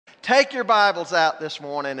Take your Bibles out this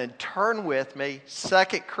morning and turn with me, 2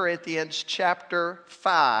 Corinthians chapter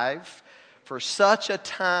 5, for such a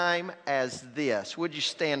time as this. Would you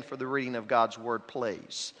stand for the reading of God's Word,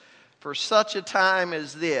 please? For such a time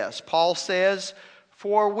as this, Paul says,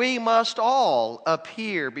 for we must all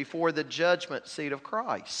appear before the judgment seat of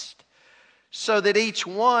Christ, so that each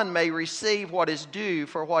one may receive what is due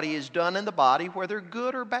for what he has done in the body, whether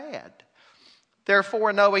good or bad.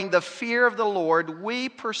 Therefore, knowing the fear of the Lord, we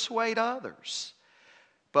persuade others.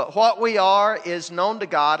 But what we are is known to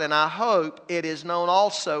God, and I hope it is known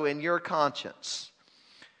also in your conscience.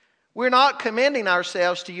 We're not commending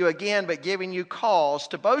ourselves to you again, but giving you cause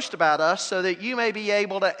to boast about us, so that you may be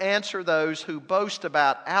able to answer those who boast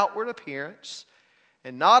about outward appearance,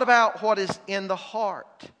 and not about what is in the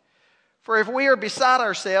heart. For if we are beside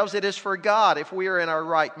ourselves, it is for God. If we are in our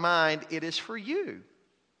right mind, it is for you.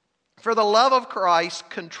 For the love of Christ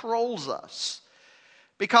controls us,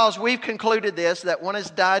 because we've concluded this, that one has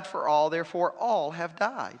died for all, therefore all have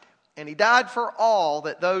died. And he died for all,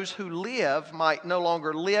 that those who live might no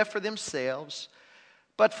longer live for themselves,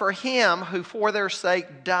 but for him who for their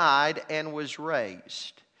sake died and was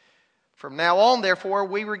raised. From now on, therefore,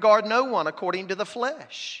 we regard no one according to the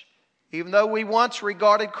flesh. Even though we once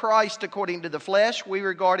regarded Christ according to the flesh, we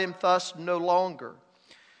regard him thus no longer.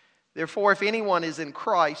 Therefore, if anyone is in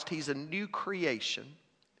Christ, he's a new creation.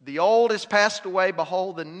 The old has passed away,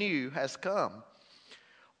 behold, the new has come.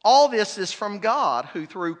 All this is from God, who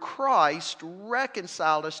through Christ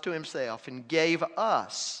reconciled us to himself and gave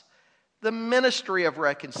us the ministry of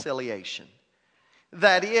reconciliation.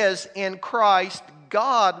 That is, in Christ,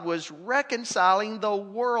 God was reconciling the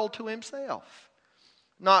world to himself,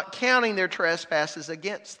 not counting their trespasses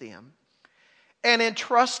against them, and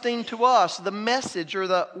entrusting to us the message or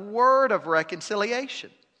the word of reconciliation.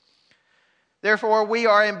 Therefore, we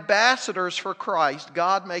are ambassadors for Christ,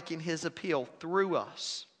 God making his appeal through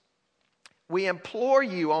us. We implore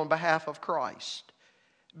you on behalf of Christ,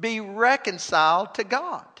 be reconciled to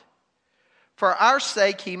God. For our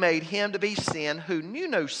sake he made him to be sin who knew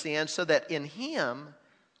no sin, so that in him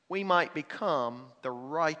we might become the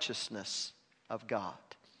righteousness of God.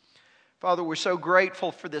 Father, we're so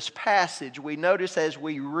grateful for this passage. We notice as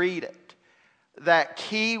we read it, that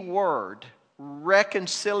key word,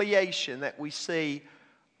 reconciliation, that we see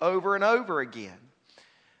over and over again.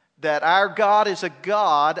 That our God is a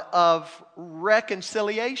God of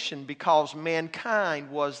reconciliation, because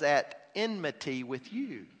mankind was at enmity with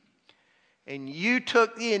you. And you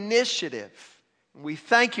took the initiative. We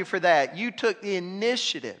thank you for that. You took the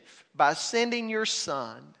initiative by sending your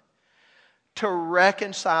Son to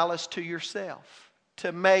reconcile us to yourself,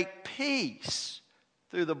 to make peace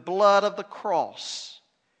through the blood of the cross,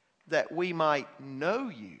 that we might know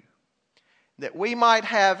you, that we might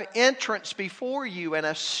have entrance before you and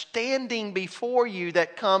a standing before you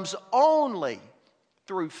that comes only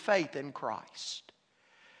through faith in Christ.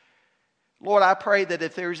 Lord, I pray that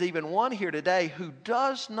if there's even one here today who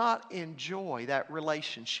does not enjoy that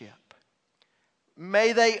relationship,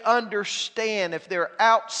 may they understand if they're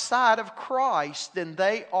outside of Christ, then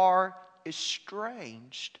they are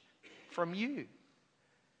estranged from you.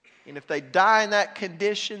 And if they die in that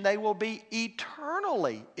condition, they will be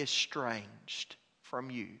eternally estranged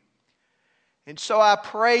from you. And so I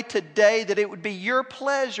pray today that it would be your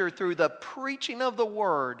pleasure through the preaching of the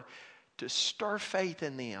word to stir faith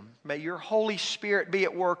in them. May your Holy Spirit be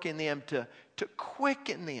at work in them to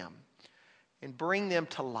quicken them and bring them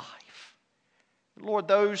to life. Lord,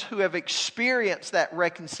 those who have experienced that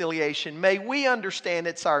reconciliation, may we understand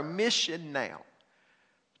it's our mission now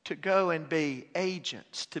to go and be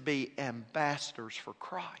agents, to be ambassadors for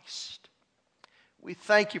Christ. We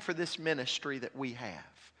thank you for this ministry that we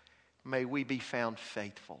have. May we be found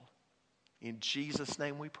faithful. In Jesus'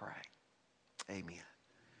 name we pray. Amen.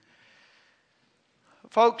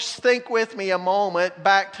 Folks, think with me a moment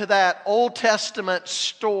back to that Old Testament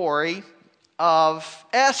story of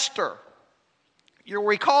Esther. You'll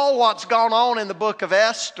recall what's gone on in the book of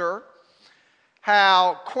Esther,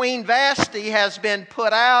 how Queen Vashti has been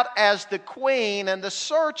put out as the queen, and the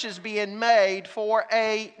search is being made for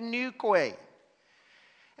a new queen.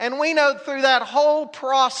 And we know through that whole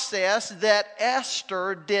process that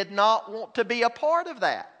Esther did not want to be a part of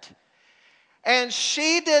that. And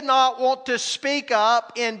she did not want to speak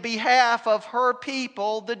up in behalf of her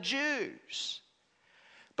people, the Jews.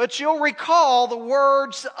 But you'll recall the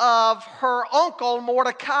words of her uncle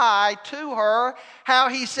Mordecai to her, how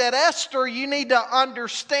he said, Esther, you need to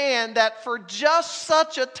understand that for just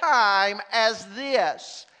such a time as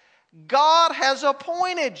this, God has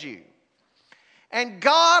appointed you. And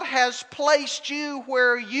God has placed you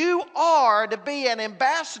where you are to be an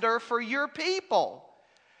ambassador for your people.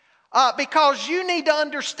 Because you need to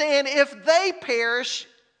understand, if they perish,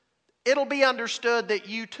 it'll be understood that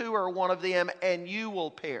you too are one of them and you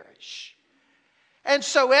will perish. And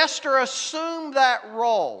so Esther assumed that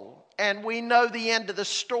role. And we know the end of the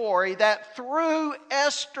story, that through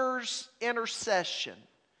Esther's intercession,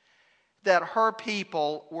 that her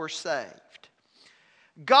people were saved.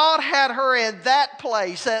 God had her in that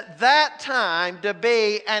place at that time to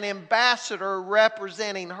be an ambassador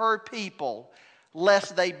representing her people,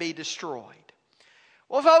 lest they be destroyed.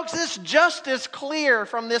 Well, folks, it's just as clear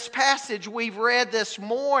from this passage we've read this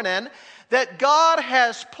morning that God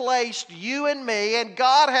has placed you and me, and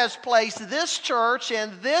God has placed this church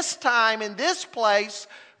in this time, in this place,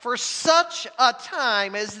 for such a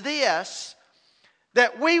time as this,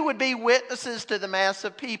 that we would be witnesses to the mass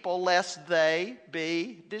of people lest they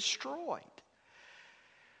be destroyed.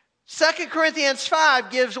 2 Corinthians 5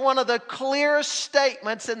 gives one of the clearest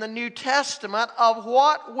statements in the New Testament of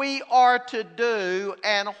what we are to do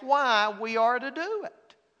and why we are to do it.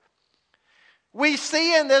 We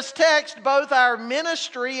see in this text both our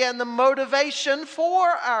ministry and the motivation for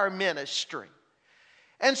our ministry.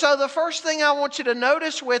 And so the first thing I want you to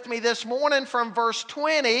notice with me this morning from verse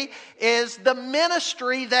 20 is the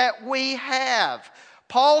ministry that we have.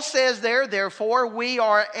 Paul says there, therefore, we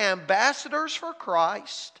are ambassadors for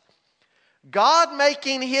Christ, God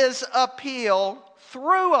making His appeal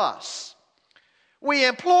through us. We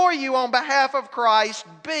implore you on behalf of Christ,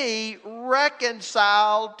 be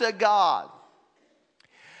reconciled to God.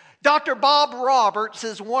 Dr. Bob Roberts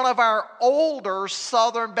is one of our older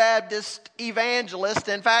Southern Baptist evangelists.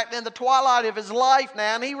 In fact, in the twilight of his life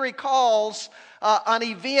now, and he recalls an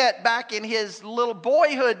event back in his little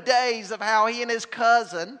boyhood days of how he and his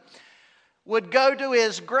cousin would go to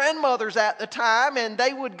his grandmother's at the time, and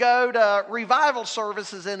they would go to revival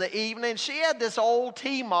services in the evening. She had this old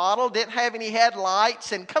T model, didn't have any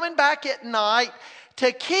headlights, and coming back at night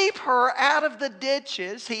to keep her out of the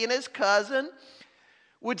ditches, he and his cousin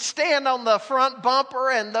would stand on the front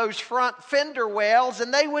bumper and those front fender wells,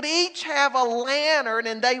 and they would each have a lantern,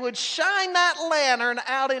 and they would shine that lantern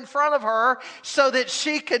out in front of her so that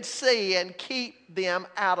she could see and keep them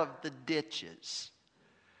out of the ditches.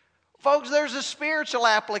 Folks, there's a spiritual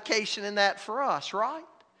application in that for us, right?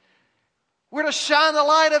 We're to shine the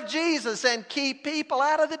light of Jesus and keep people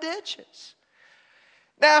out of the ditches.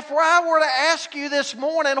 Now, if I were to ask you this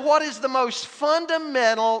morning, what is the most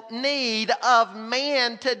fundamental need of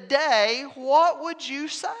man today, what would you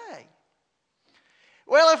say?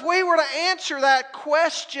 Well, if we were to answer that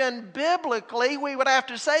question biblically, we would have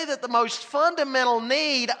to say that the most fundamental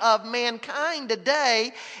need of mankind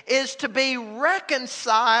today is to be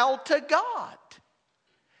reconciled to God.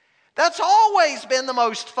 That's always been the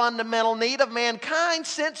most fundamental need of mankind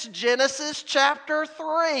since Genesis chapter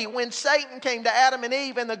 3, when Satan came to Adam and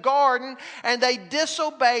Eve in the garden and they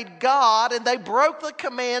disobeyed God and they broke the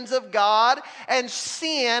commands of God, and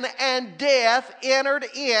sin and death entered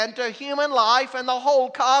into human life and the whole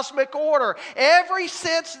cosmic order. Ever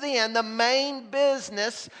since then, the main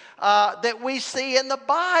business that we see in the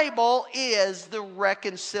Bible is the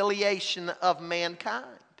reconciliation of mankind.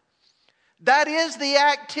 That is the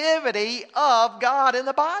activity of God in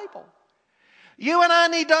the Bible. You and I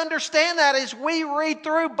need to understand that as we read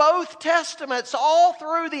through both Testaments, all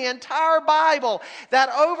through the entire Bible, that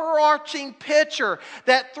overarching picture,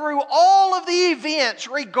 that through all of the events,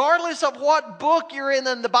 regardless of what book you're in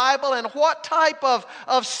the Bible and what type of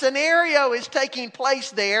scenario is taking place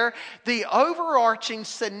there, the overarching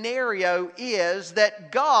scenario is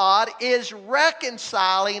that God is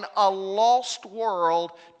reconciling a lost world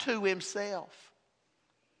to Himself.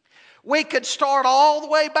 We could start all the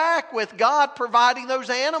way back with God providing those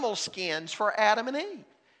animal skins for Adam and Eve.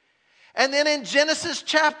 And then in Genesis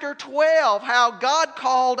chapter 12, how God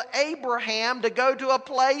called Abraham to go to a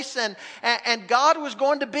place and God was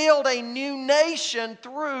going to build a new nation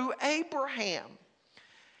through Abraham.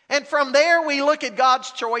 And from there we look at God's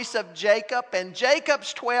choice of Jacob and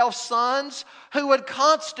Jacob's 12 sons who would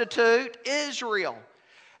constitute Israel.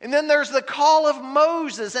 And then there's the call of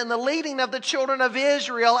Moses and the leading of the children of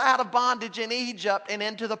Israel out of bondage in Egypt and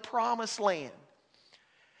into the promised land.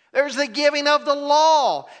 There's the giving of the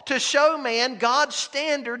law to show man God's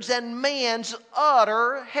standards and man's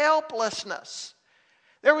utter helplessness.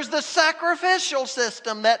 There was the sacrificial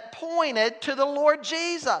system that pointed to the Lord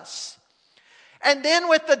Jesus. And then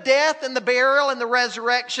with the death and the burial and the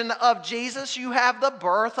resurrection of Jesus, you have the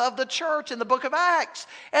birth of the church in the book of Acts.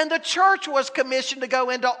 And the church was commissioned to go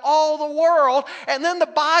into all the world. And then the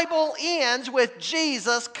Bible ends with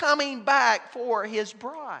Jesus coming back for his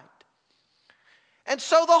bride. And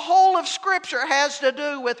so the whole of Scripture has to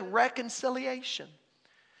do with reconciliation,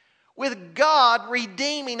 with God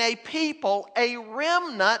redeeming a people, a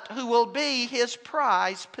remnant who will be his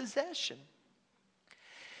prized possession.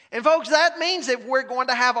 And folks, that means if we're going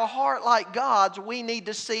to have a heart like God's, we need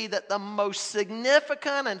to see that the most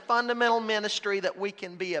significant and fundamental ministry that we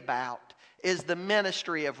can be about is the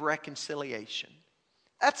ministry of reconciliation.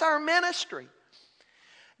 That's our ministry.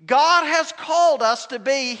 God has called us to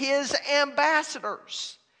be his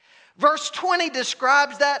ambassadors. Verse 20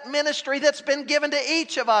 describes that ministry that's been given to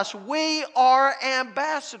each of us. We are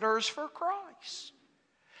ambassadors for Christ.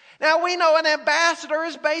 Now, we know an ambassador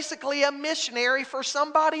is basically a missionary for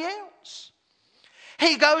somebody else.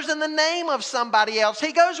 He goes in the name of somebody else.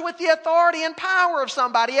 He goes with the authority and power of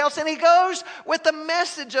somebody else. And he goes with the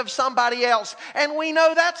message of somebody else. And we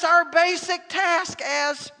know that's our basic task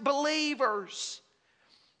as believers.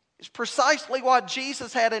 It's precisely what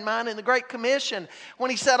Jesus had in mind in the Great Commission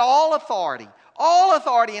when he said, all authority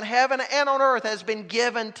in heaven and on earth has been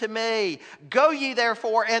given to me. Go ye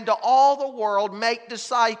therefore into all the world, make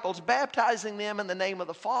disciples, baptizing them in the name of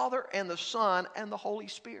the Father and the Son and the Holy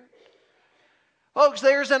Spirit. Folks,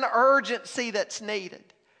 there's an urgency that's needed.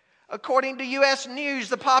 According to U.S. News,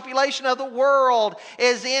 the population of the world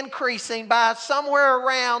is increasing by somewhere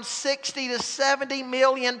around 60 to 70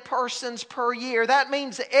 million persons per year. That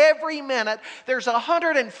means every minute there's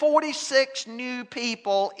 146 new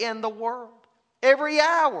people in the world. Every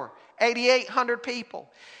hour, 8,800 people.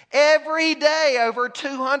 Every day, over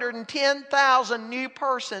 210,000 new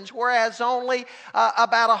persons, whereas only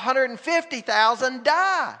about 150,000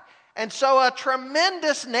 die. And so a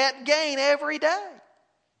tremendous net gain every day.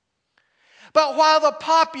 But while the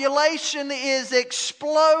population is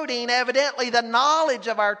exploding, evidently the knowledge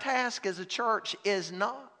of our task as a church is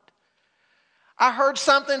not. I heard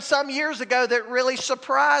something some years ago that really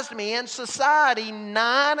surprised me. In society,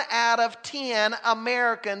 9 out of 10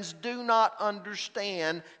 Americans do not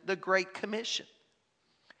understand the Great Commission.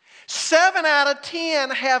 7 out of 10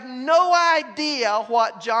 have no idea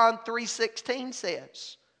what John 3:16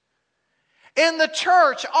 says. In the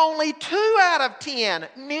church, only 2 out of 10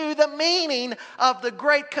 knew the meaning of the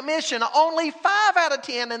Great Commission. Only 5 out of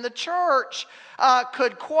 10 in the church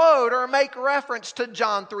could quote or make reference to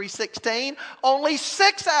John 3:16. Only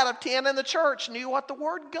 6 out of 10 in the church knew what the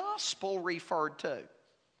word gospel referred to.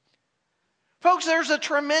 Folks, there's a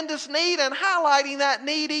tremendous need, and highlighting that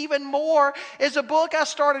need even more is a book I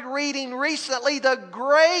started reading recently, The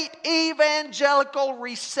Great Evangelical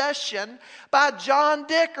Recession by John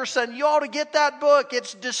Dickerson. You ought to get that book.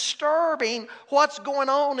 It's disturbing what's going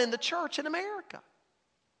on in the church in America.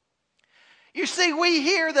 You see, we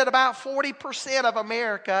hear that about 40% of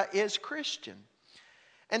America is Christian.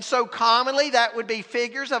 And so commonly that would be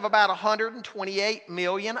figures of about 128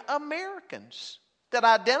 million Americans that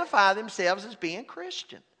identify themselves as being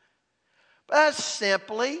Christian. But that's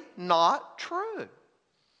simply not true.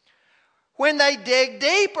 When they dig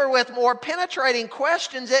deeper with more penetrating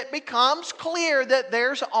questions, it becomes clear that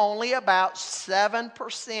there's only about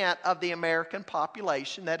 7% of the American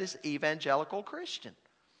population that is evangelical Christian.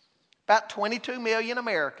 About 22 million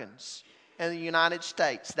Americans in the United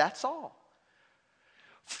States, that's all.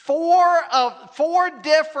 Four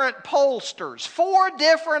different pollsters, 4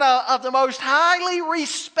 different of the most highly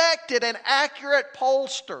respected and accurate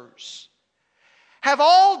pollsters have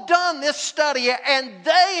all done this study, and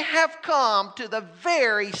they have come to the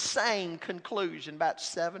very same conclusion, about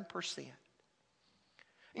 7%.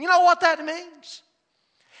 You know what that means?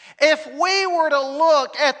 If we were to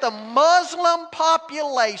look at the Muslim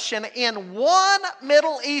population in one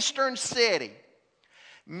Middle Eastern city,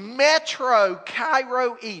 Metro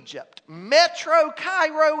Cairo, Egypt. The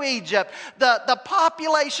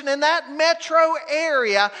population in that metro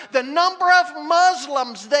area, the number of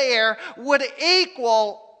Muslims there would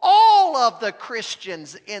equal all of the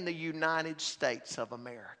Christians in the United States of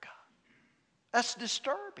America. That's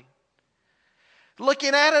disturbing.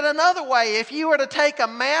 Looking at it another way, if you were to take a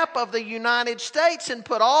map of the United States and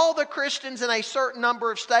put all the Christians in a certain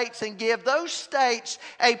number of states and give those states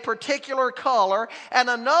a particular color and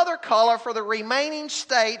another color for the remaining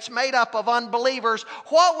states made up of unbelievers,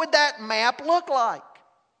 what would that map look like?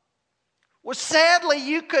 Well, sadly,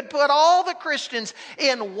 you could put all the Christians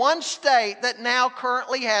in one state that now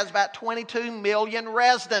currently has about 22 million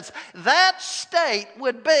residents. That state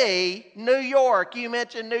would be New York. You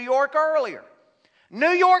mentioned New York earlier.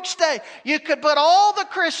 New York State. You could put all the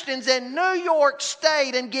Christians in New York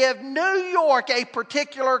State and give New York a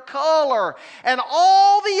particular color. And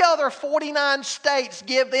all the other 49 states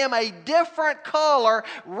give them a different color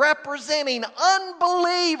representing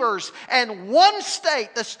unbelievers. And one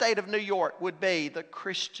state, the state of New York, would be the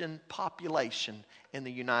Christian population in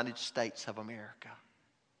the United States of America.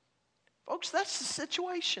 Folks, that's the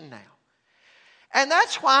situation now. And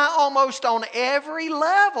that's why almost on every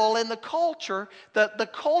level in the culture, the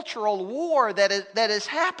cultural war that is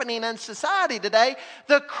happening in society today,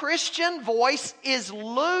 the Christian voice is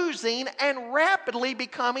losing and rapidly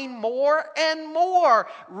becoming more and more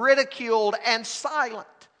ridiculed and silent.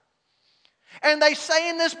 And they say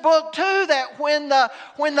in this book too that when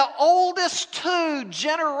the oldest two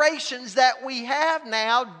generations that we have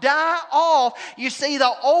now die off, you see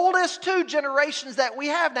the oldest two generations that we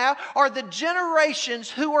have now are the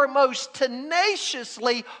generations who are most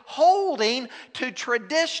tenaciously holding to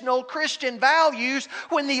traditional Christian values.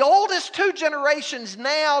 When the oldest two generations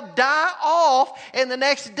now die off in the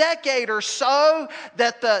next decade or so,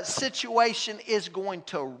 that the situation is going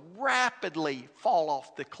to rapidly fall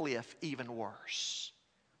off the cliff even worse.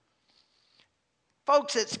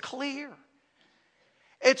 Folks, it's clear.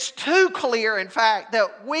 It's too clear, in fact,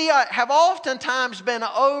 that we have oftentimes been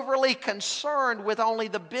overly concerned with only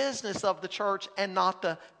the business of the church and not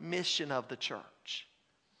the mission of the church.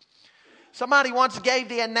 Somebody once gave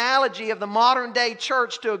the analogy of the modern day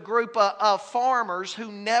church to a group of farmers who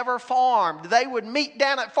never farmed. They would meet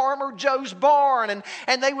down at Farmer Joe's barn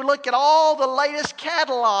and they would look at all the latest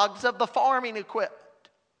catalogs of the farming equipment.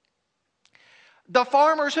 The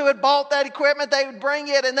farmers who had bought that equipment, they would bring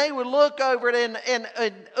it and they would look over it and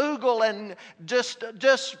oogle and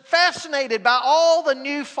just fascinated by all the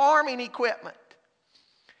new farming equipment.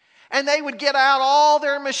 And they would get out all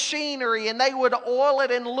their machinery and they would oil it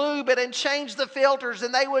and lube it and change the filters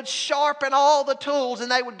and they would sharpen all the tools and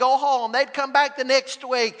they would go home. They'd come back the next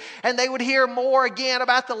week and they would hear more again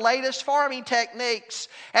about the latest farming techniques.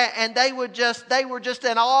 And they were just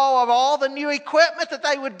in awe of all the new equipment that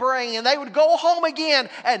they would bring. And they would go home again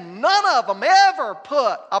and none of them ever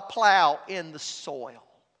put a plow in the soil.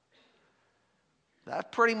 That's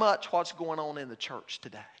pretty much what's going on in the church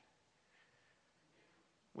today.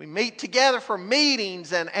 We meet together for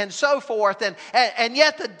meetings and so forth. And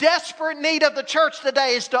yet the desperate need of the church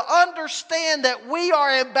today is to understand that we are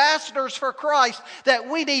ambassadors for Christ. That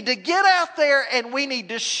we need to get out there and we need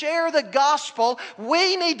to share the gospel.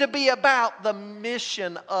 We need to be about the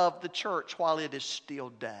mission of the church while it is still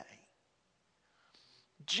day.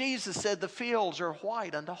 Jesus said the fields are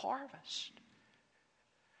white unto harvest.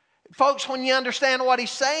 Folks, when you understand what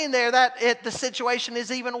he's saying there, the situation is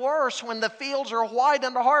even worse. When the fields are white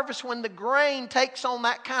unto harvest, when the grain takes on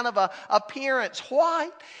that kind of a appearance,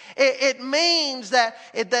 white, it means that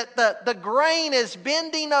the grain is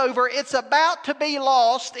bending over. It's about to be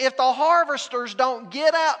lost. If the harvesters don't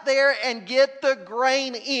get out there and get the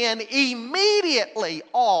grain in, immediately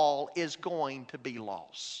all is going to be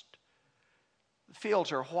lost. The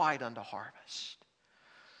fields are white unto harvest.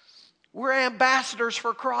 We're ambassadors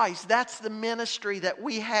for Christ. That's the ministry that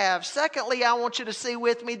we have. Secondly, I want you to see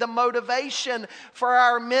with me the motivation for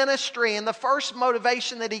our ministry. And the first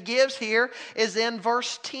motivation that he gives here is in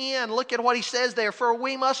verse 10. Look at what he says there. For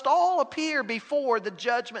we must all appear before the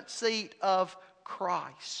judgment seat of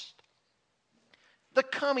Christ. The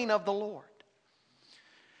coming of the Lord.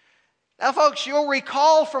 Now, folks, you'll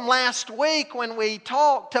recall from last week when we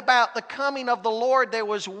talked about the coming of the Lord, there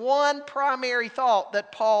was one primary thought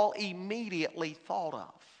that Paul immediately thought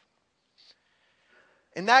of.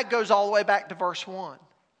 And that goes all the way back to verse 1,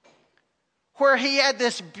 where he had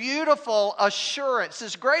this beautiful assurance,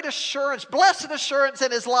 this great assurance, blessed assurance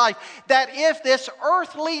in his life, that if this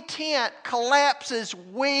earthly tent collapses,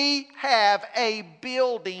 we have a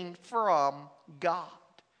building from God.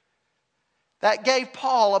 That gave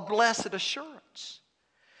Paul a blessed assurance.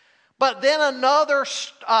 But then another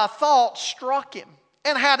thought struck him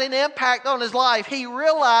and had an impact on his life. He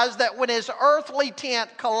realized that when his earthly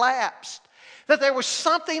tent collapsed, that there was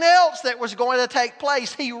something else that was going to take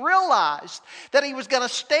place. He realized that he was going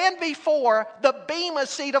to stand before the bema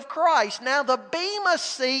seat of Christ. Now, the bema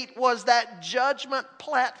seat was that judgment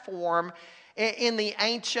platform in the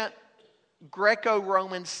ancient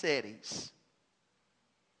Greco-Roman cities.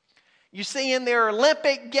 You see, in their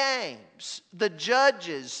Olympic Games, the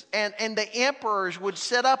judges and the emperors would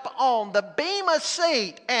sit up on the bema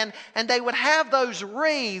seat, and they would have those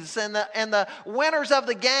wreaths, and the winners of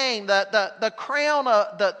the game, the crown,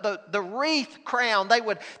 the wreath crown, they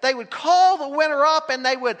would call the winner up, and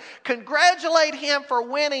they would congratulate him for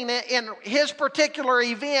winning in his particular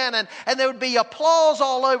event, and there would be applause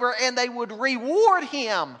all over, and they would reward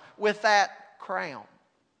him with that crown.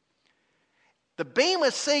 The bema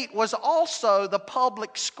seat was also the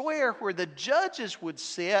public square where the judges would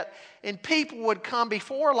sit, and people would come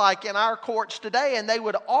before, like in our courts today, and they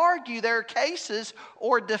would argue their cases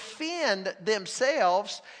or defend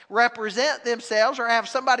themselves, represent themselves, or have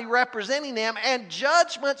somebody representing them, and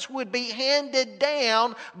judgments would be handed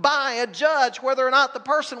down by a judge, whether or not the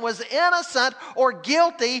person was innocent or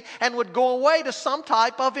guilty, and would go away to some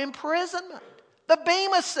type of imprisonment. The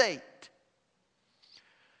bema seat.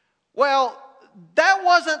 Well, that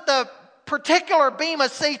wasn't the particular bema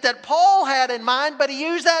seat that Paul had in mind, but he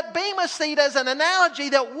used that bema seat as an analogy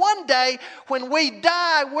that one day when we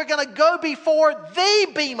die, we're going to go before the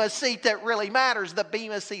bema seat that really matters, the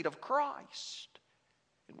bema seat of Christ.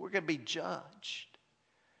 And we're going to be judged.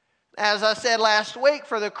 As I said last week,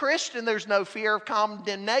 for the Christian, there's no fear of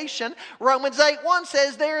condemnation. Romans 8:1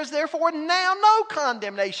 says, there is therefore now no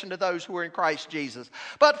condemnation to those who are in Christ Jesus.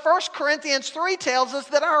 But 1 Corinthians 3 tells us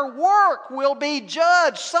that our work will be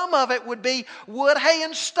judged. Some of it would be wood, hay,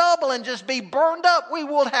 and stubble and just be burned up. We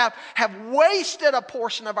will have wasted a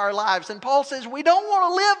portion of our lives. And Paul says we don't want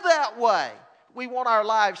to live that way. We want our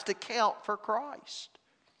lives to count for Christ.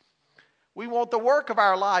 We want the work of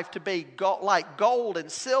our life to be like gold and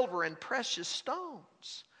silver and precious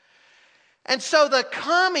stones. And so the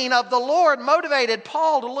coming of the Lord motivated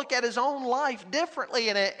Paul to look at his own life differently,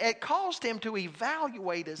 and it caused him to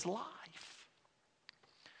evaluate his life.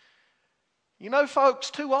 You know, folks,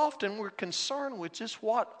 too often we're concerned with just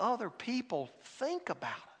what other people think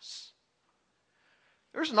about us.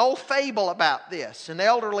 There's an old fable about this. An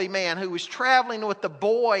elderly man who was traveling with a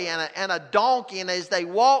boy and a donkey, and as they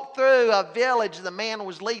walked through a village, the man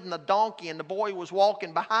was leading the donkey and the boy was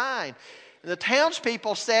walking behind. And the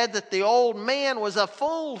townspeople said that the old man was a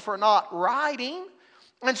fool for not riding,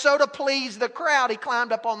 and so to please the crowd, he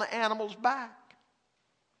climbed up on the animal's back.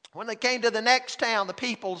 When they came to the next town, the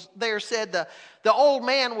people there said the old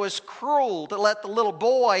man was cruel to let the little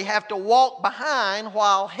boy have to walk behind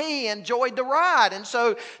while he enjoyed the ride. And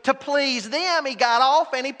so to please them, he got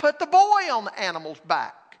off and he put the boy on the animal's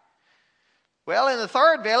back. Well, in the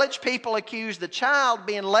third village, people accused the child of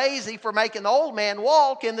being lazy for making the old man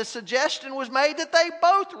walk, and the suggestion was made that they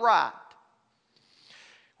both ride.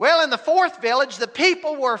 Well, in the fourth village, the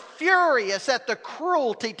people were furious at the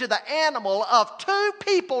cruelty to the animal of two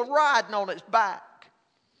people riding on its back.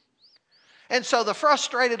 And so the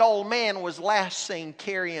frustrated old man was last seen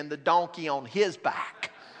carrying the donkey on his back.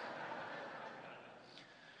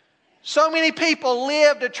 So many people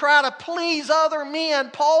live to try to please other men.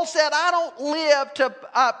 Paul said, I don't live to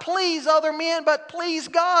please other men, but please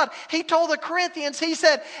God. He told the Corinthians, he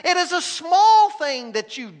said, it is a small thing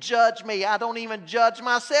that you judge me. I don't even judge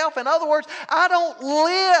myself. In other words, I don't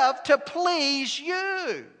live to please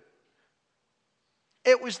you.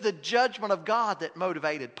 It was the judgment of God that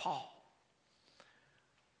motivated Paul.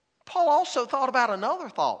 Paul also thought about another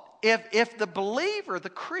thought. If the believer,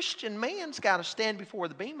 the Christian man's got to stand before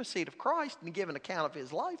the bema seat of Christ and give an account of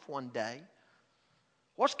his life one day,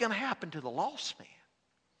 what's going to happen to the lost man?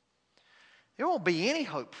 There won't be any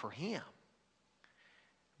hope for him.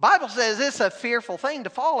 The Bible says it's a fearful thing to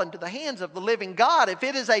fall into the hands of the living God. If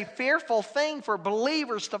it is a fearful thing for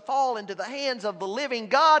believers to fall into the hands of the living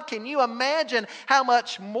God, can you imagine how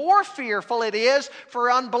much more fearful it is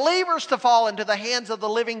for unbelievers to fall into the hands of the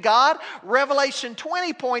living God? Revelation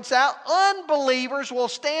 20 points out unbelievers will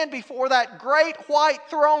stand before that great white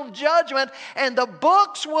throne judgment, and the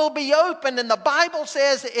books will be opened, and the Bible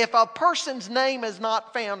says if a person's name is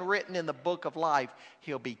not found written in the book of life,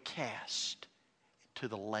 he'll be cast to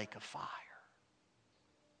the lake of fire.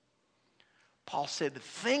 Paul said to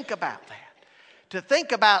think about that. To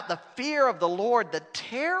think about the fear of the Lord, the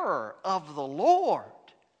terror of the Lord.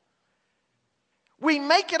 We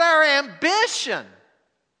make it our ambition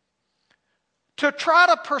to try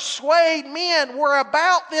to persuade men we're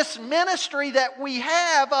about this ministry that we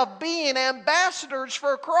have of being ambassadors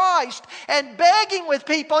for Christ and begging with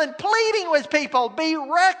people and pleading with people, be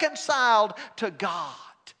reconciled to God.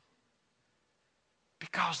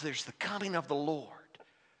 Because there's the coming of the Lord.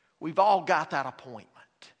 We've all got that appointment.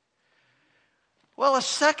 Well, a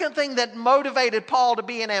second thing that motivated Paul to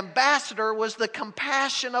be an ambassador was the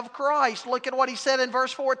compassion of Christ. Look at what he said in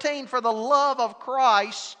verse 14. For the love of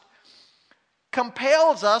Christ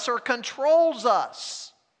compels us or controls us.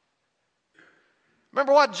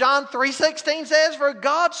 Remember what John 3:16 says? For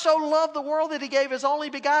God so loved the world that He gave His only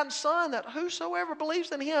begotten Son, that whosoever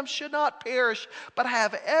believes in Him should not perish, but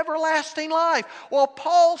have everlasting life. Well,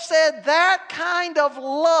 Paul said that kind of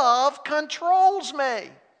love controls me.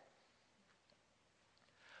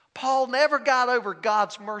 Paul never got over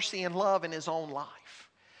God's mercy and love in his own life.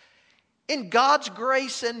 In God's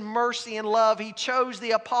grace and mercy and love, He chose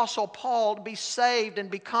the Apostle Paul to be saved and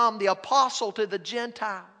become the apostle to the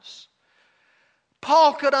Gentiles.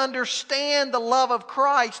 Paul could understand the love of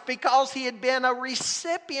Christ because he had been a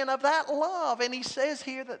recipient of that love. And he says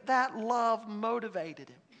here that that love motivated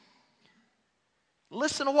him.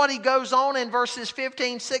 Listen to what he goes on in verses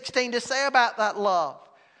 15, 16 to say about that love.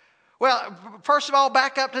 Well, first of all,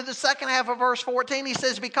 back up to the second half of verse 14. He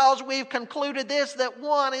says, because we've concluded this, that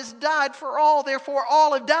one has died for all, therefore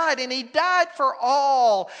all have died. And He died for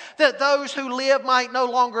all, that those who live might no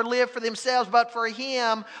longer live for themselves, but for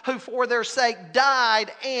Him who for their sake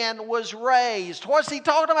died and was raised. What's he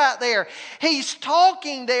talking about there? He's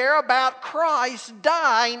talking there about Christ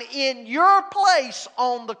dying in your place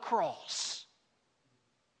on the cross.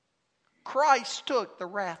 Christ took the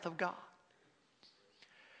wrath of God.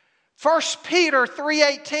 1 Peter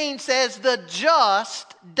 3:18 says, the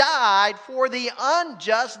just died for the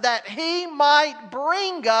unjust, that He might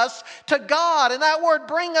bring us to God. And that word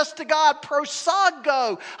bring us to God,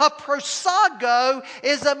 prosago. A prosago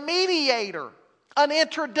is a mediator, an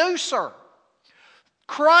introducer.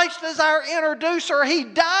 Christ is our introducer. He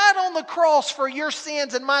died on the cross for your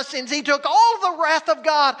sins and my sins. He took all the wrath of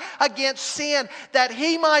God against sin that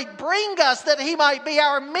He might bring us, that He might be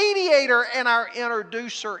our mediator and our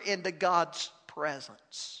introducer into God's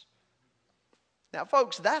presence. Now,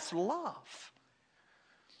 folks, that's love.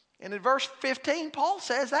 And in verse 15, Paul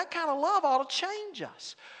says that kind of love ought to change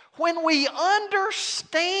us. When we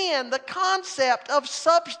understand the concept of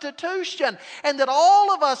substitution and that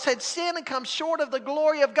all of us had sinned and come short of the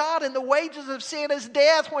glory of God and the wages of sin is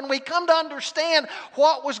death, when we come to understand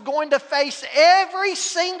what was going to face every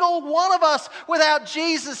single one of us without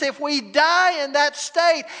Jesus if we die in that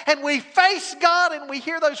state, and we face God and we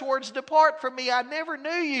hear those words, depart from me, I never knew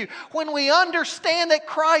you. When we understand that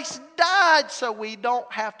Christ died so we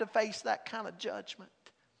don't have to face that kind of judgment.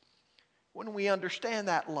 When we understand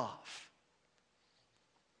that love,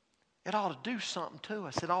 it ought to do something to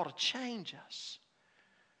us. It ought to change us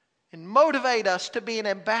and motivate us to be an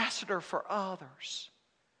ambassador for others.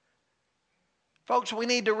 Folks, we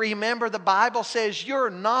need to remember the Bible says you're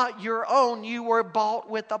not your own. You were bought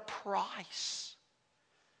with a price.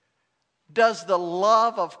 Does the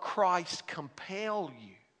love of Christ compel you?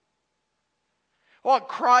 What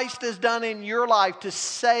Christ has done in your life to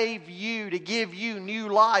save you, to give you new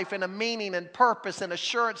life and a meaning and purpose and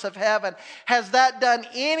assurance of heaven, has that done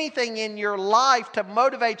anything in your life to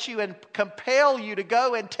motivate you and compel you to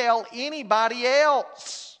go and tell anybody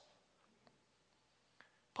else?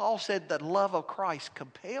 Paul said the love of Christ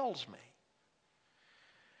compels me.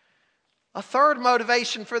 A third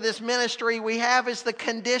motivation for this ministry we have is the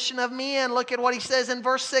condition of men. Look at what he says in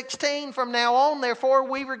verse 16. From now on, therefore,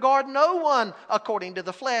 we regard no one according to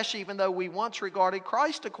the flesh, even though we once regarded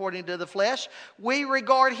Christ according to the flesh. We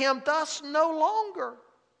regard Him thus no longer.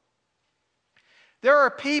 There are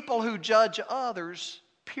people who judge others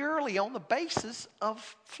purely on the basis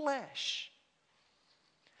of flesh.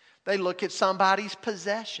 They look at somebody's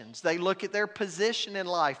possessions. They look at their position in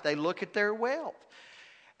life. They look at their wealth.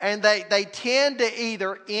 And they tend to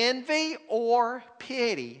either envy or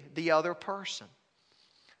pity the other person.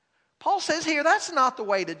 Paul says here, that's not the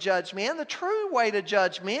way to judge men. The true way to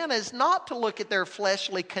judge men is not to look at their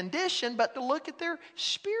fleshly condition, but to look at their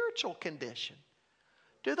spiritual condition.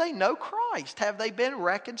 Do they know Christ? Have they been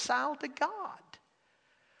reconciled to God?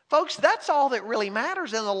 Folks, that's all that really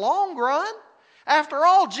matters in the long run. After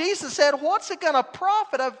all, Jesus said, what's it going to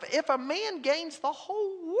profit if a man gains the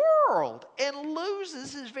whole world and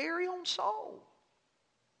loses his very own soul?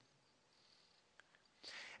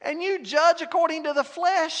 And you judge according to the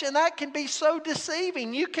flesh, and that can be so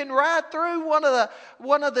deceiving. You can ride through one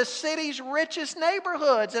of the city's richest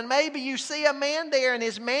neighborhoods, and maybe you see a man there in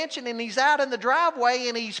his mansion, and he's out in the driveway,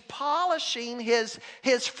 and he's polishing his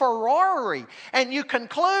Ferrari. And you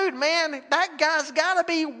conclude, man, that guy's got to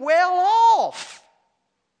be well off.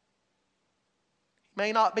 He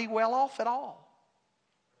may not be well off at all.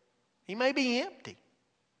 He may be empty.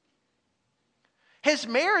 His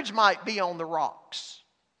marriage might be on the rocks.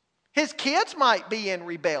 His kids might be in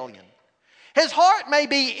rebellion. His heart may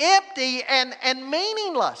be empty and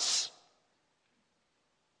meaningless.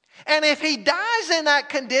 And if he dies in that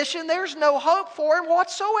condition, there's no hope for him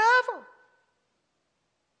whatsoever.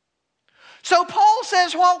 So Paul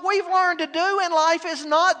says what we've learned to do in life is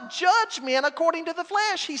not judge men according to the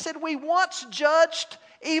flesh. He said we once judged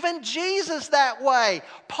even Jesus that way.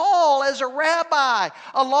 Paul, as a rabbi,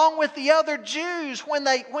 along with the other Jews, when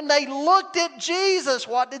they looked at Jesus,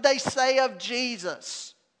 what did they say of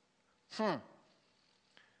Jesus?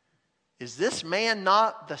 Is this man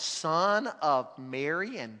not the son of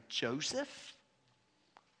Mary and Joseph?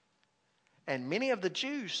 And many of the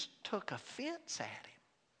Jews took offense at him.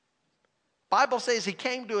 The Bible says he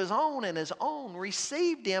came to his own, and his own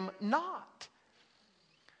received him not.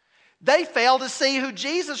 They failed to see who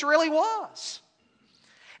Jesus really was.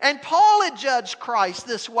 And Paul had judged Christ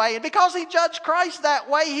this way. And because he judged Christ that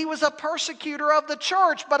way, he was a persecutor of the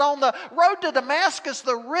church. But on the road to Damascus,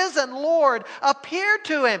 the risen Lord appeared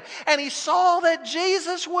to him. And he saw that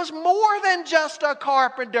Jesus was more than just a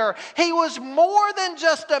carpenter. He was more than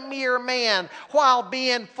just a mere man. While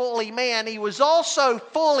being fully man, he was also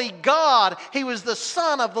fully God. He was the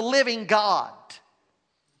Son of the living God.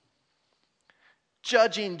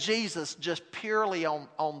 Judging Jesus just purely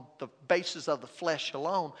on the basis of the flesh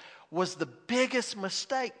alone was the biggest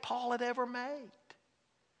mistake Paul had ever made.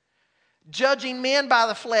 Judging men by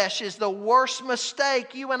the flesh is the worst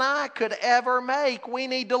mistake you and I could ever make. We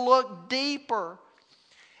need to look deeper.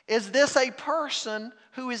 Is this a person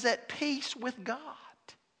who is at peace with God?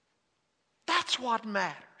 That's what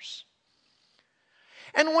matters.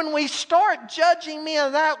 And when we start judging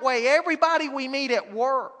men that way, everybody we meet at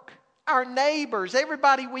work, our neighbors,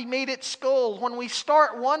 everybody we meet at school, when we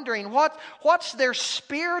start wondering what's their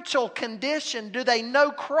spiritual condition? Do they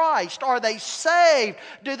know Christ? Are they saved?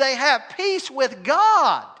 Do they have peace with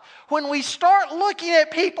God? When we start looking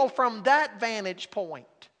at people from that vantage point,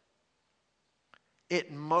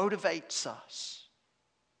 it motivates us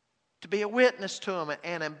to be a witness to them,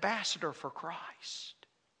 an ambassador for Christ.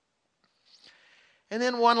 And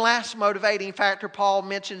then one last motivating factor Paul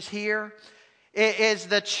mentions here is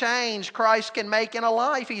the change Christ can make in a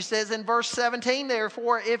life. He says in verse 17,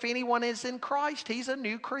 therefore, if anyone is in Christ, he's a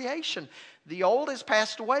new creation. The old has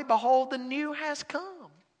passed away. Behold, the new has come.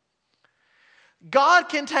 God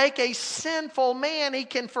can take a sinful man, He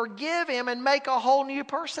can forgive him and make a whole new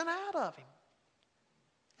person out of him.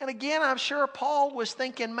 And again, I'm sure Paul was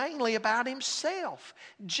thinking mainly about himself.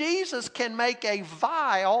 Jesus can make a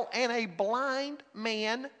vile and a blind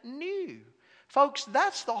man new. Folks,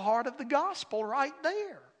 that's the heart of the gospel right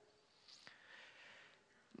there.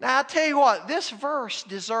 Now, I tell you what, this verse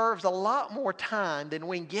deserves a lot more time than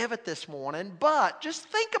we can give it this morning, but just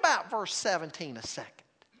think about verse 17 a second.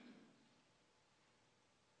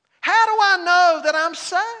 How do I know that I'm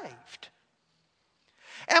saved?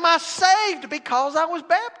 Am I saved because I was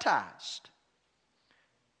baptized?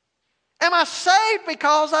 Am I saved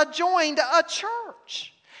because I joined a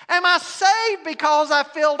church? Am I saved because I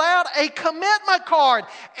filled out a commitment card?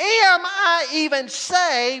 Am I even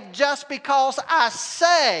saved just because I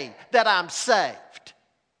say that I'm saved?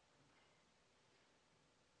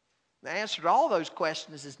 The answer to all those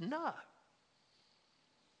questions is no.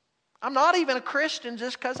 I'm not even a Christian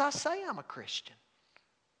just because I say I'm a Christian.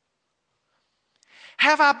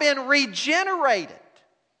 Have I been regenerated?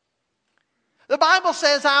 The Bible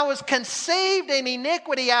says I was conceived in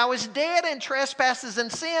iniquity. I was dead in trespasses and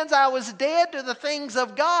sins. I was dead to the things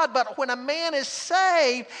of God. But when a man is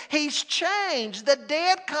saved, he's changed. The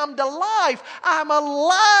dead come to life. I'm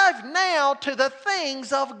alive now to the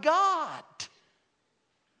things of God.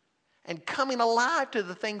 And coming alive to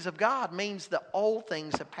the things of God means the old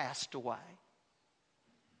things have passed away.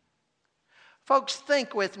 Folks,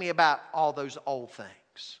 think with me about all those old things.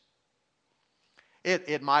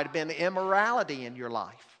 It might have been immorality in your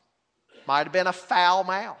life. Might have been a foul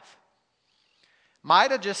mouth.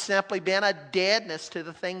 Might have just simply been a deadness to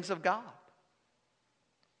the things of God.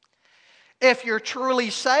 If you're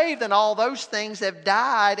truly saved, then all those things have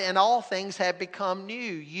died and all things have become new.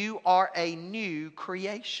 You are a new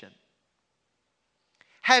creation.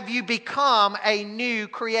 Have you become a new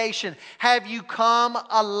creation? Have you come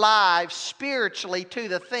alive spiritually to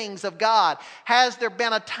the things of God? Has there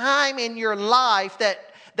been a time in your life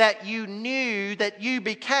that you knew that you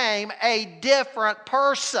became a different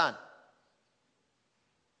person?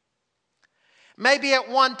 Maybe at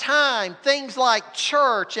one time, things like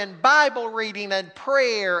church and Bible reading and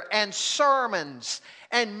prayer and sermons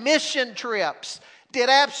and mission trips did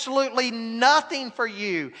absolutely nothing for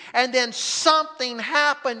you. And then something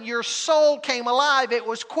happened. Your soul came alive. It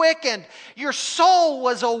was quickened. Your soul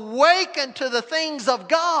was awakened to the things of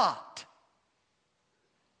God.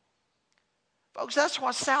 Folks, that's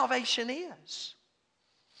what salvation is.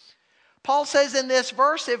 Paul says in this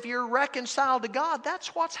verse, if you're reconciled to God,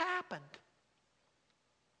 that's what's happened.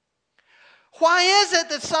 Why is it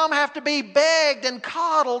that some have to be begged and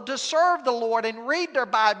coddled to serve the Lord and read their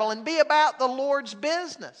Bible and be about the Lord's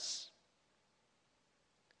business?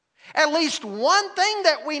 At least one thing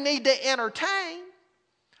that we need to entertain.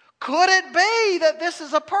 Could it be that this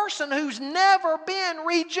is a person who's never been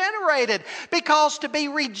regenerated? Because to be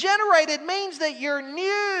regenerated means that you're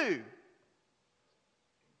new.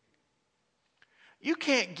 You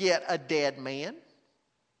can't get a dead man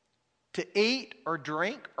to eat or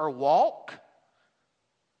drink or walk.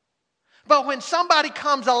 But when somebody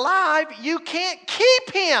comes alive, you can't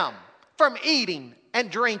keep him from eating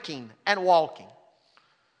and drinking and walking.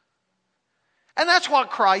 And that's what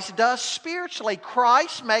Christ does spiritually.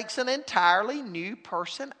 Christ makes an entirely new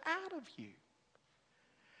person out of you.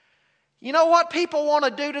 You know what people want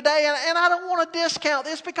to do today? And I don't want to discount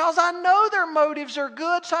this because I know their motives are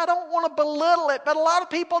good, so I don't want to belittle it. But a lot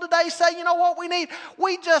of people today say, you know what we need?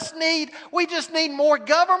 We just need more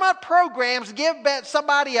government programs. Give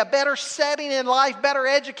somebody a better setting in life, better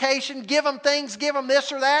education, give them things, give them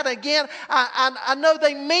this or that. Again, I know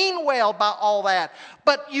they mean well by all that.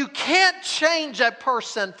 But you can't change a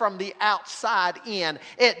person from the outside in.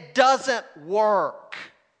 It doesn't work.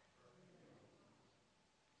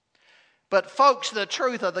 But folks, the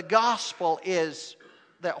truth of the gospel is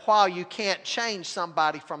that while you can't change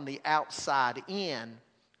somebody from the outside in,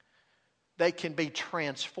 they can be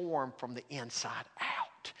transformed from the inside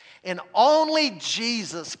out. And only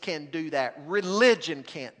Jesus can do that. Religion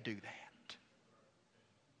can't do that.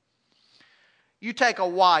 You take a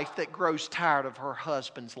wife that grows tired of her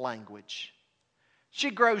husband's language.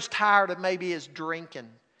 She grows tired of maybe his drinking.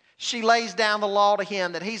 She lays down the law to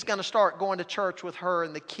him that he's going to start going to church with her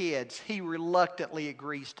and the kids. He reluctantly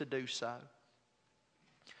agrees to do so.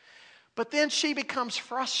 But then she becomes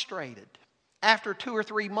frustrated after 2 or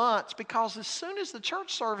 3 months because as soon as the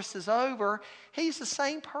church service is over, he's the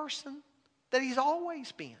same person that he's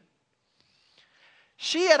always been.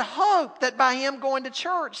 She had hoped that by him going to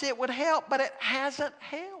church it would help, but it hasn't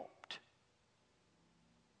helped.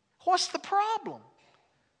 What's the problem?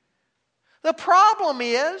 The problem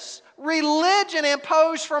is religion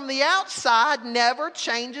imposed from the outside never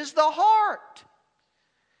changes the heart.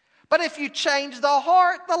 But if you change the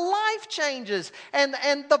heart, the life changes. And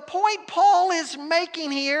the point Paul is making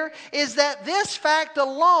here is that this fact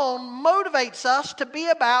alone motivates us to be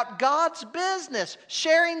about God's business,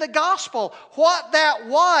 sharing the gospel. What that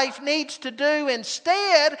wife needs to do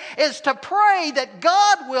instead is to pray that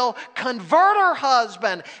God will convert her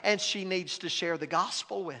husband, and she needs to share the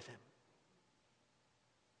gospel with him.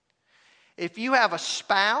 If you have a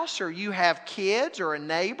spouse or you have kids or a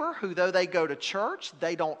neighbor who, though they go to church,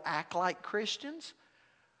 they don't act like Christians,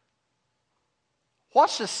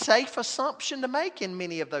 what's a safe assumption to make in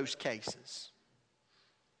many of those cases?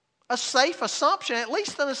 A safe assumption, at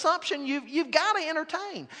least an assumption you've got to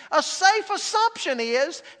entertain. A safe assumption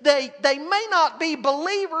is they may not be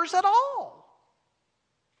believers at all.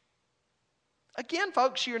 Again,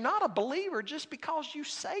 folks, you're not a believer just because you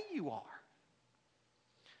say you are.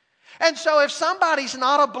 And so if somebody's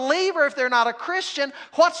not a believer, if they're not a Christian,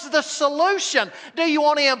 what's the solution? Do you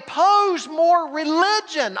want to impose more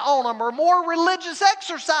religion on them or more religious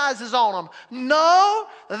exercises on them? No,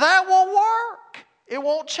 that won't work. It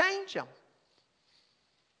won't change them.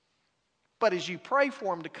 But as you pray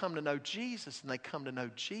for them to come to know Jesus and they come to know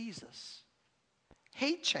Jesus,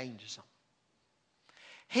 He changes them.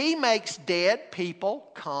 He makes dead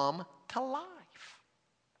people come to life.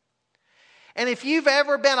 And if you've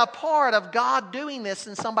ever been a part of God doing this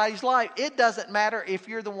in somebody's life, it doesn't matter if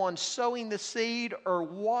you're the one sowing the seed or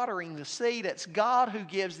watering the seed. It's God who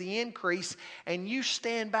gives the increase, and you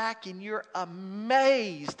stand back and you're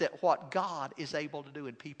amazed at what God is able to do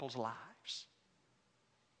in people's lives.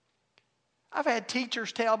 I've had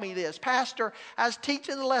teachers tell me this. Pastor, I was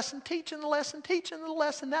teaching the lesson.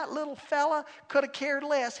 That little fella could have cared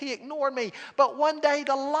less. He ignored me. But one day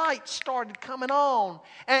the lights started coming on.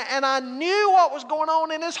 And I knew what was going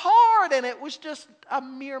on in his heart. And it was just a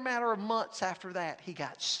mere matter of months after that he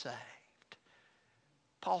got saved.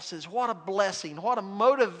 Paul says, what a blessing, what a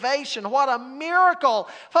motivation, what a miracle.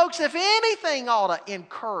 Folks, if anything ought to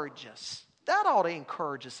encourage us, that ought to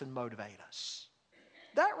encourage us and motivate us.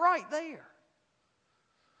 That right there.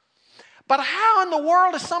 But how in the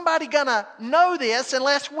world is somebody going to know this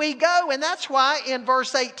unless we go? And that's why in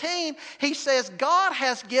verse 18 he says, God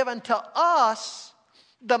has given to us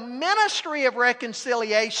the ministry of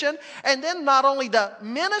reconciliation, and then not only the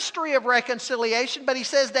ministry of reconciliation, but he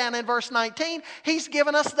says down in verse 19, he's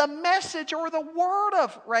given us the message or the word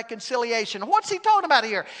of reconciliation. What's he talking about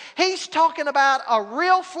here? He's talking about a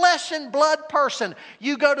real flesh and blood person.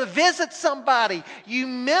 You go to visit somebody, you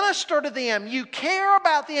minister to them, you care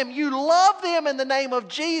about them, you love them in the name of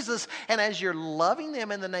Jesus, and as you're loving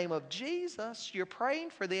them in the name of Jesus, you're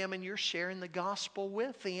praying for them and you're sharing the gospel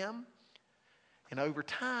with them. And over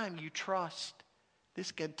time, you trust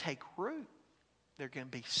this can take root. They're going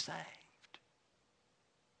to be saved.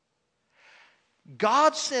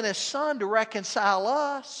 God sent His Son to reconcile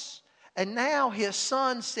us. And now His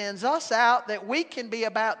Son sends us out that we can be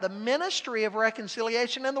about the ministry of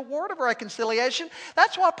reconciliation and the word of reconciliation.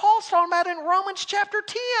 That's what Paul's talking about in Romans chapter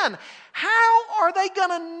 10. How are they going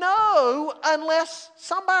to know unless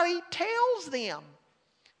somebody tells them?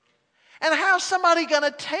 And how's somebody going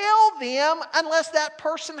to tell them unless that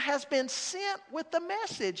person has been sent with the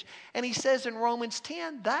message? And he says in Romans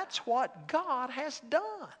 10, that's what God has done.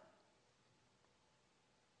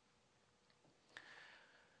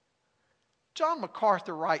 John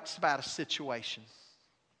MacArthur writes about a situation,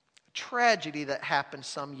 a tragedy that happened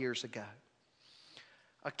some years ago.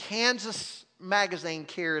 A Kansas magazine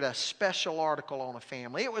carried a special article on a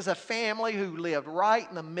family. It was a family who lived right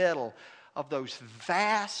in the middle of those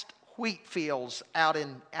vast wheat fields out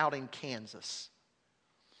in Kansas.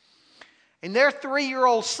 And their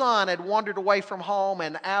 3-year-old son had wandered away from home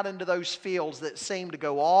and out into those fields that seemed to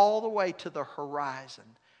go all the way to the horizon.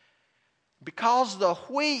 Because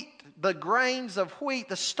the grains of wheat,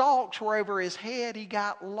 the stalks were over his head, he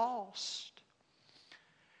got lost.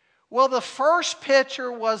 Well, the first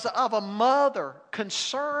picture was of a mother,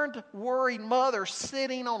 concerned, worried mother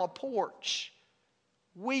sitting on a porch,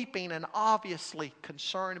 weeping and obviously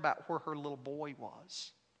concerned about where her little boy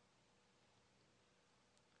was.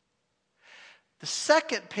 The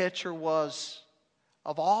second picture was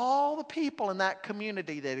of all the people in that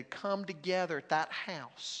community that had come together at that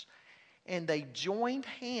house. And they joined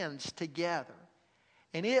hands together.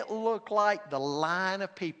 And it looked like the line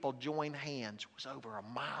of people joined hands was over a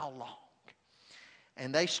mile long.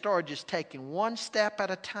 And they started just taking one step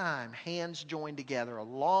at a time, hands joined together, a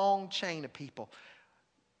long chain of people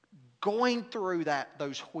going through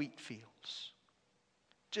those wheat fields.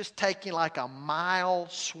 Just taking like a mile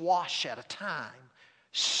swash at a time,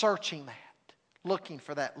 searching that, looking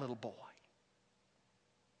for that little boy.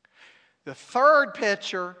 The third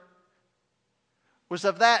picture was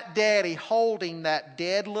of that daddy holding that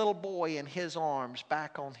dead little boy in his arms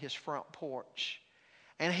back on his front porch.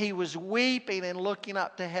 And he was weeping and looking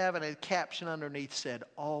up to heaven, and a caption underneath said,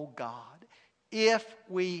 "Oh God, if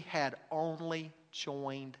we had only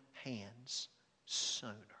joined hands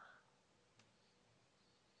sooner."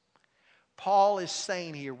 Paul is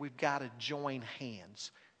saying here we've got to join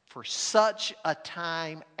hands for such a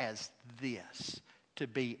time as this to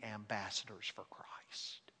be ambassadors for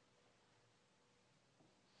Christ.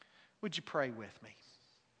 Would you pray with me?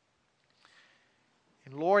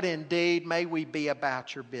 And Lord, indeed, may we be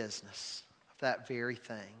about your business of that very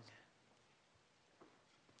thing.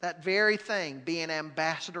 That very thing, being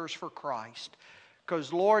ambassadors for Christ.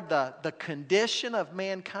 Because, Lord, the condition of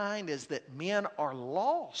mankind is that men are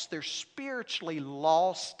lost. They're spiritually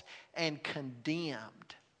lost and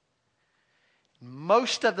condemned.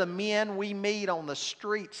 Most of the men we meet on the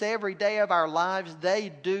streets every day of our lives, they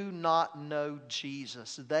do not know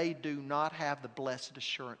Jesus. They do not have the blessed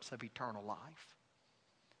assurance of eternal life.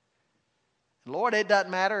 Lord, it doesn't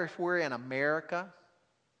matter if we're in America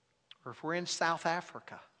or if we're in South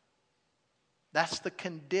Africa. That's the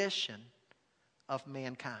condition of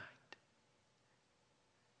mankind.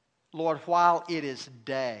 Lord, while it is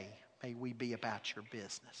day, may we be about your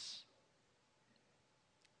business.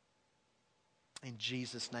 In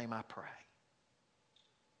Jesus' name I pray.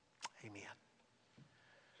 Amen.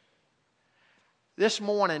 This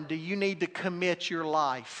morning, do you need to commit your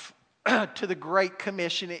life to the Great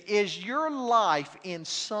Commission? Is your life in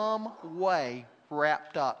some way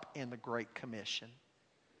wrapped up in the Great Commission?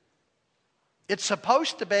 It's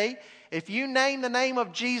supposed to be. If you name the name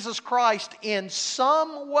of Jesus Christ, in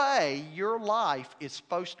some way, your life is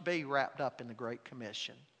supposed to be wrapped up in the Great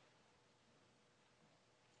Commission.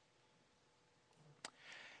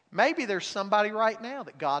 Maybe there's somebody right now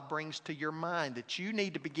that God brings to your mind that you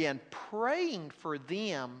need to begin praying for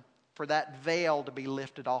them, for that veil to be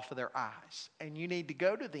lifted off of their eyes. And you need to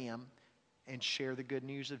go to them and share the good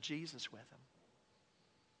news of Jesus with them.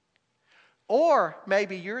 Or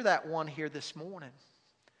maybe you're that one here this morning.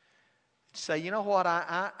 Say, you know what,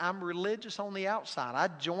 I'm religious on the outside. I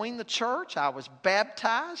joined the church. I was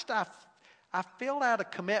baptized. I filled out a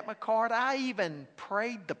commitment card. I even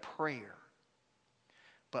prayed the prayer.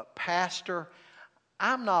 But Pastor,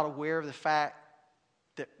 I'm not aware of the fact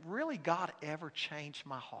that really God ever changed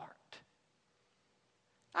my heart.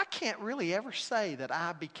 I can't really ever say that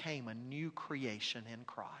I became a new creation in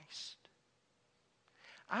Christ.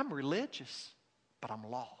 I'm religious, but I'm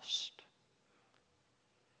lost.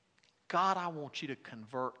 God, I want you to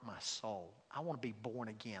convert my soul. I want to be born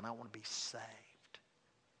again. I want to be saved.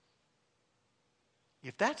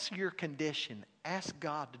 If that's your condition, ask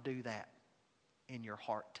God to do that in your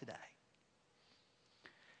heart today.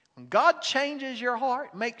 When God changes your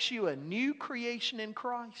heart, makes you a new creation in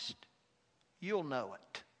Christ, you'll know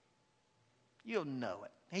it. You'll know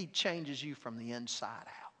it. He changes you from the inside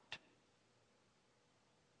out.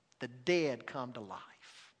 The dead come to life.